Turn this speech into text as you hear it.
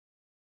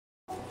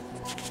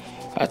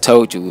I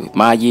told you,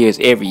 my year is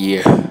every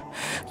year.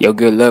 Your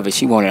girl love it,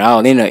 she want it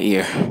all in her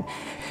ear.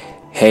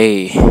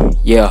 Hey,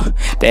 yeah,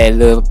 that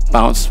little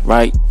bounce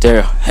right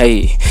there.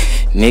 Hey,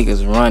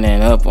 niggas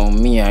running up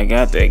on me, I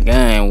got that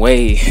gun,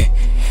 wait.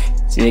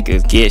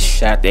 Niggas get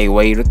shot, they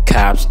weigh the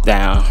cops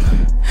down.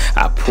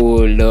 I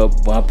pull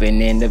up,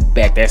 bumping in the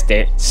back, that's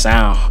that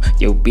sound.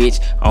 Yo, bitch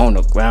on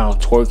the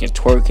ground,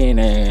 twerking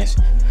ass.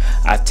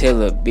 I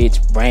tell a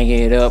bitch, bring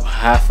it up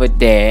high for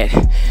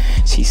that.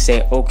 She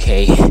said,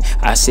 okay.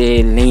 I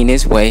said, lean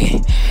this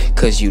way,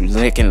 cause you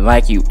looking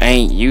like you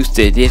ain't used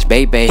to this,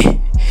 baby.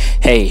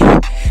 Hey,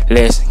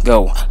 let's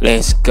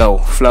go,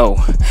 flow.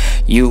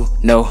 You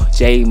know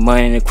J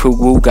Money and the crew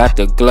who got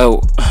the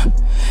glow.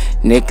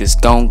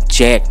 Niggas gon'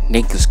 jack,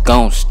 niggas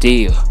gon'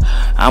 steal.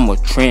 I'm a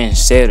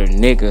trendsetter,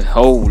 nigga.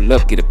 Hold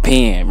up, get a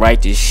pen,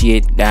 write this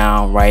shit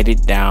down, write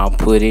it down,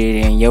 put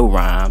it in your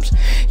rhymes.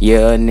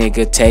 Yeah,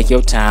 nigga, take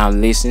your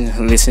time,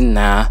 listen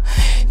now.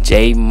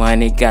 J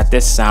Money got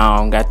that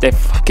sound, got that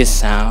fucking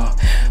sound.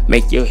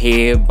 Make your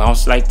head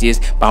bounce like this,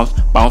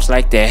 bounce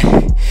like that.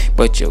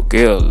 But your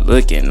girl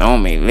looking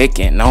on me,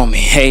 licking on me.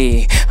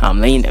 Hey, I'm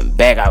leaning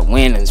back, I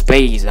win in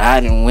space, I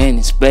done win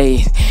in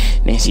space.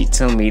 Then she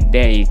told me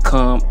that you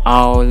come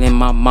all in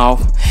my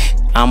mouth.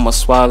 I'ma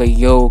swallow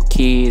your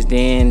kids,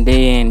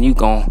 then you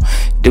gon'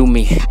 do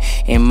me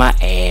in my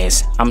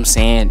ass. I'm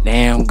saying,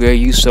 damn girl,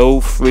 you so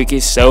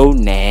freaky, so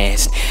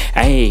nasty.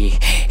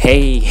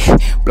 Hey,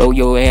 blow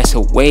your ass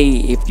away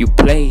if you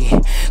play.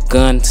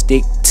 Gun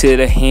stick to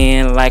the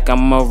hand like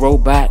I'm a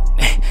robot.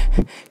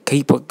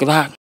 Keep a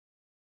Glock.